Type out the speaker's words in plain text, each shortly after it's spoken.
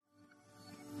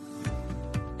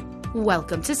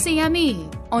Welcome to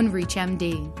CME on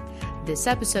ReachMD. This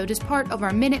episode is part of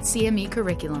our Minute CME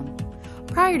curriculum.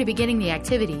 Prior to beginning the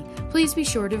activity, please be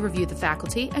sure to review the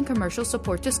faculty and commercial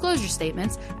support disclosure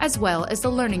statements as well as the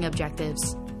learning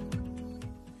objectives.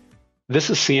 This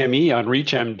is CME on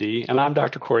ReachMD, and I'm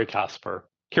Dr. Corey Casper.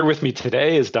 Here with me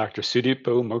today is Dr.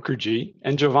 Sudipto Mukherjee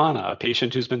and Jovanna, a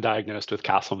patient who's been diagnosed with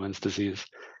Castleman's disease.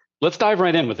 Let's dive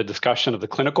right in with a discussion of the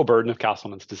clinical burden of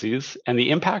Castleman's disease and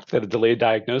the impact that a delayed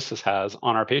diagnosis has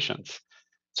on our patients.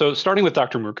 So starting with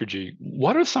Dr. Mukherjee,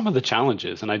 what are some of the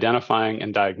challenges in identifying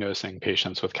and diagnosing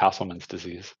patients with Castleman's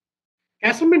disease?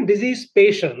 Castleman disease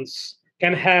patients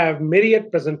can have myriad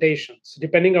presentations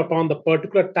depending upon the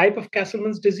particular type of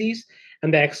Castleman's disease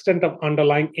and the extent of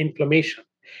underlying inflammation.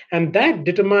 And that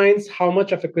determines how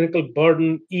much of a clinical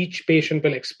burden each patient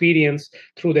will experience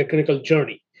through their clinical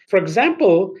journey. For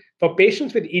example, for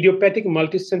patients with idiopathic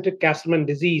multicentric Castleman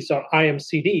disease or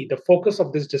iMCD, the focus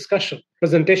of this discussion,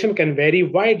 presentation can vary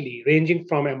widely, ranging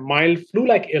from a mild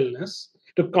flu-like illness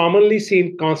to commonly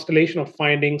seen constellation of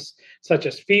findings such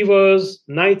as fevers,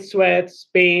 night sweats,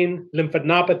 pain,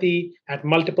 lymphadenopathy at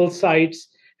multiple sites,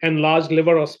 enlarged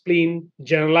liver or spleen,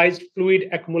 generalized fluid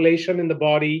accumulation in the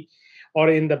body or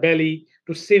in the belly,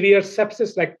 to severe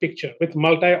sepsis-like picture with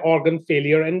multi-organ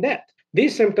failure and death.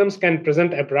 These symptoms can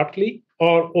present abruptly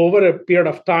or over a period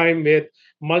of time with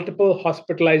multiple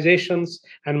hospitalizations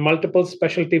and multiple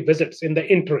specialty visits in the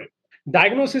interim.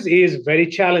 Diagnosis is very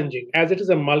challenging as it is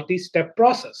a multi-step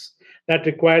process that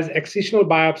requires excisional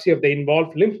biopsy of the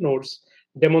involved lymph nodes,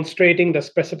 demonstrating the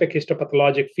specific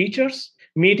histopathologic features,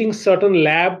 meeting certain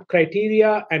lab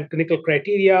criteria and clinical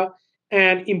criteria,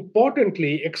 and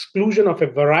importantly, exclusion of a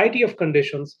variety of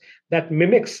conditions that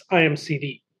mimics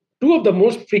iMCD. Two of the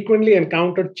most frequently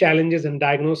encountered challenges in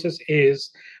diagnosis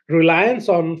is reliance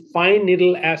on fine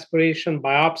needle aspiration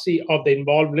biopsy of the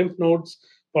involved lymph nodes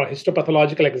for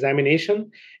histopathological examination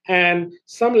and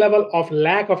some level of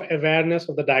lack of awareness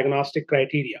of the diagnostic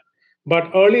criteria.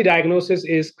 But early diagnosis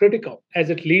is critical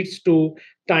as it leads to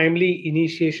timely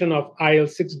initiation of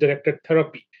IL-6 directed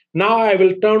therapy. Now I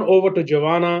will turn over to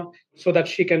Jovanna so that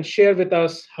she can share with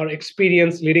us her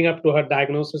experience leading up to her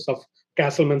diagnosis of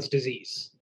Castleman's disease.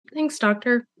 Thanks,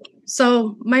 doctor.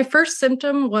 So my first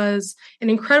symptom was an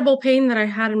incredible pain that I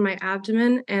had in my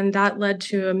abdomen, and that led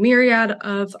to a myriad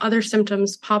of other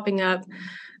symptoms popping up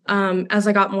as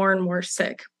I got more and more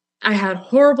sick. I had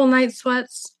horrible night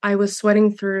sweats. I was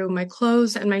sweating through my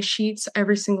clothes and my sheets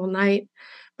every single night.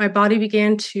 My body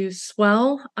began to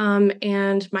swell,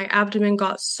 and my abdomen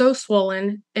got so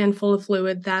swollen and full of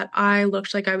fluid that I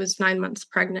looked like I was 9 months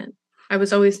pregnant. I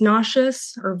was always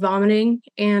nauseous or vomiting,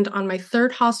 and on my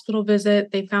third hospital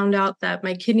visit, they found out that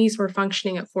my kidneys were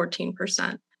functioning at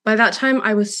 14%. By that time,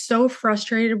 I was so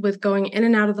frustrated with going in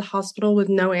and out of the hospital with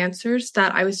no answers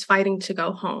that I was fighting to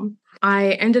go home.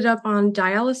 I ended up on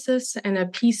dialysis and a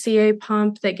PCA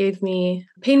pump that gave me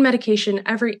pain medication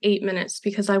every 8 minutes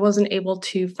because I wasn't able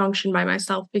to function by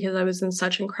myself because I was in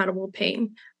such incredible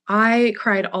pain. I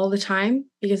cried all the time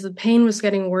because the pain was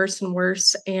getting worse and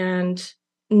worse, and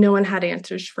no one had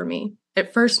answers for me.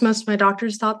 At first, most of my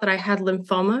doctors thought that I had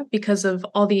lymphoma because of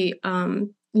all the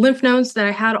lymph nodes that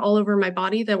I had all over my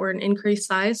body that were an increased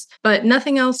size, but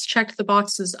nothing else checked the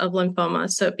boxes of lymphoma.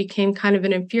 So it became kind of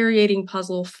an infuriating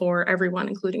puzzle for everyone,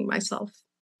 including myself.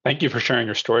 Thank you for sharing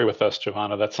your story with us,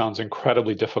 Jovanna. That sounds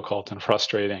incredibly difficult and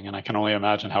frustrating, and I can only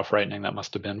imagine how frightening that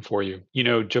must have been for you. You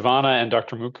know, Jovanna and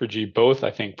Dr. Mukherjee both,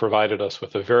 I think, provided us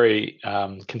with a very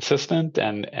consistent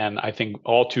and I think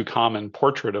all too common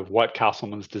portrait of what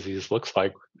Castleman's disease looks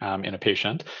like in a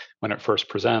patient when it first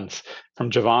presents.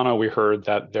 From Jovanna, we heard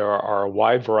that there are a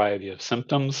wide variety of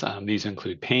symptoms. These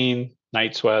include pain,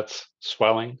 night sweats,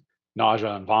 swelling,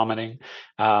 nausea and vomiting,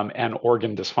 and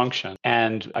organ dysfunction.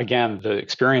 And again, the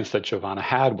experience that Jovanna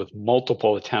had with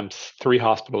multiple attempts, 3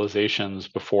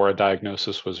 hospitalizations before a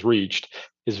diagnosis was reached,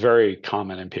 is very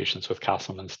common in patients with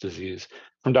Castleman's disease.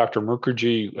 From Dr.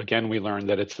 Mukherjee, again, we learned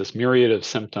that it's this myriad of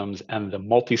symptoms and the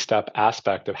multi-step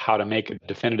aspect of how to make a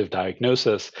definitive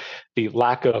diagnosis, the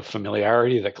lack of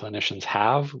familiarity that clinicians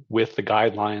have with the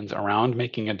guidelines around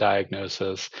making a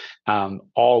diagnosis,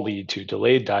 all lead to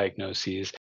delayed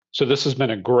diagnoses. So this has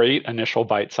been a great initial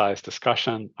bite-sized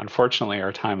discussion. Unfortunately,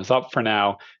 our time is up for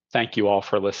now. Thank you all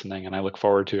for listening, and I look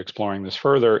forward to exploring this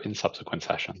further in subsequent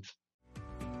sessions.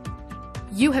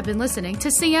 You have been listening to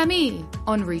CME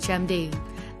on ReachMD.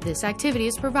 This activity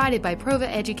is provided by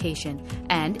Prova Education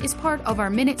and is part of our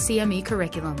Minute CME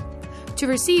curriculum. To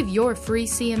receive your free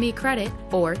CME credit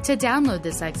or to download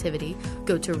this activity,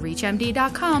 go to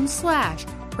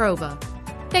reachmd.com/Prova.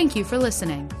 Thank you for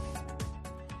listening.